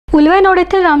उलवेनोड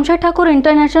येथील Ramsheth Thakur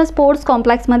international sports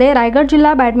कॉम्प्लेक्समध्ये Raigad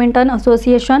जिल्हा badminton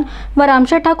association व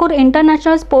Ramsheth Thakur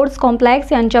international sports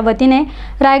complex यांच्या वतीने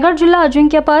रायगड जिल्हा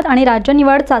अजिंक्यपद आणि राज्य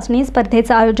निवड चाचणी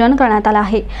स्पर्धेचे आयोजन करण्यात आले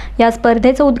आहे। या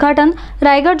स्पर्धेचे उद्घाटन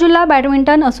रायगड जिल्हा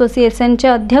बॅडमिंटन असोसिएशनचे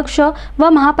अध्यक्ष व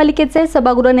महापालिकेचे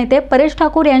सभागृह नेते परेश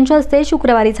ठाकूर यांच्या हस्ते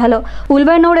शुक्रवारी झालं।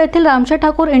 उलवेनोड येथील रामशेठ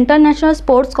ठाकूर इंटरनॅशनल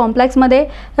स्पोर्ट्स कॉम्प्लेक्समध्ये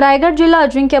रायगड जिल्हा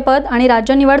अजिंक्यपद आणि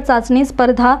राज्य निवड चाचणी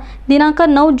स्पर्धा दिनांक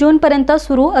 9 जून पर्यंत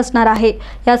सुरू असणार आहे।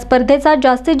 या स्पर्धेचा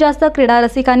जास्तीत जास्त क्रीडा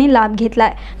रसिकांनी लाभ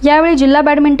घेतलाय। यावेळी जिल्हा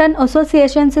बॅडमिंटन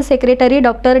असोसिएशनचे सेक्रेटरी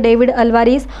डॉक्टर डेव्हिड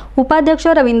अल्वारिस, उपाध्यक्ष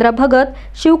रवींद्र भगत,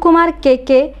 शिवकुमार के,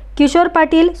 किशोर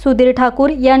पाटील, सुधीर ठाकूर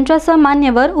यांच्यासह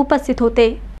मान्यवर उपस्थित होते।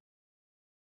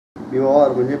 विवाह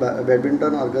म्हणजे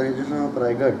बॅडमिंटन ऑर्गनायझेशन ऑफ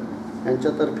रायगड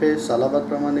यांच्यातर्फे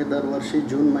सालाबादप्रमाणे दरवर्षी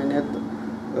जून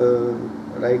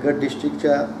महिन्यात रायगड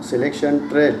डिस्ट्रिक्टच्या सिलेक्शन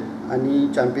ट्रेल आणि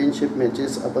चॅम्पियनशिप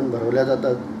मॅचेस आपण भरवल्या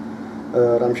जातात।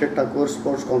 रामशेठ ठाकूर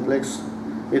स्पोर्ट्स कॉम्प्लेक्स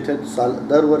इथे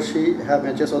दरवर्षी ह्या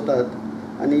मॅचेस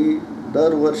होतात आणि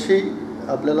दरवर्षी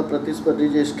आपल्याला प्रतिस्पर्धी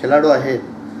जे खेळाडू आहेत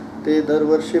ते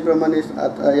दरवर्षीप्रमाणे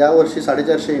आता यावर्षी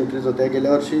 450 एंट्रीज होत्या,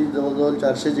 गेल्या वर्षी जवळजवळ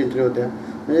 400 एंट्री होत्या।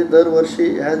 म्हणजे दरवर्षी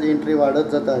ह्या एंट्री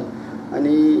वाढत जातात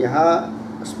आणि ह्या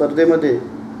स्पर्धेमध्ये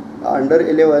under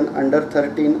 11, under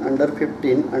 13, under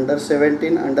 15, under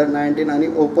 17, under 19 आणि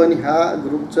ओपन ह्या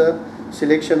ग्रुपचं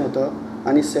सिलेक्शन होतं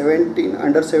आणि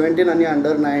अंडर 17 आणि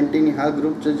अंडर 19 ह्या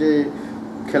ग्रुपचे जे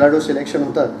खेळाडू सिलेक्शन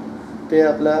होतात ते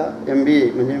आपला MBA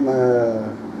म्हणजे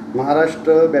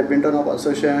महाराष्ट्र बॅडमिंटन ऑफ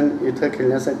असोसिएशन इथं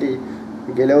खेळण्यासाठी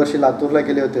गेल्या वर्षी लातूरला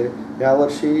गेले होते।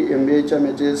 यावर्षी MBAच्या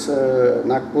मॅचेस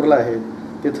नागपूरला आहेत।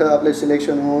 तिथं आपले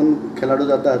सिलेक्शन होऊन खेळाडू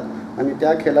जातात आणि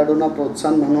त्या खेळाडूंना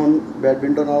प्रोत्साहन म्हणून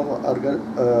बॅडमिंटन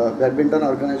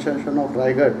ऑर्गनायझेशन ऑफ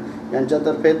रायगड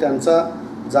यांच्यातर्फे त्यांचा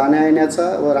जाण्या येण्याचा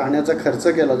व राहण्याचा खर्च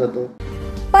केला जातो।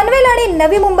 पनवेल आणि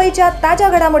नवी मुंबईच्या ताज्या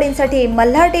घडामोडींसाठी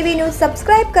मल्हार टीव्ही न्यूज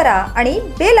सबस्क्राइब करा आणि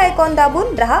बेल आयकॉन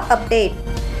दाबून रहा अपडेट।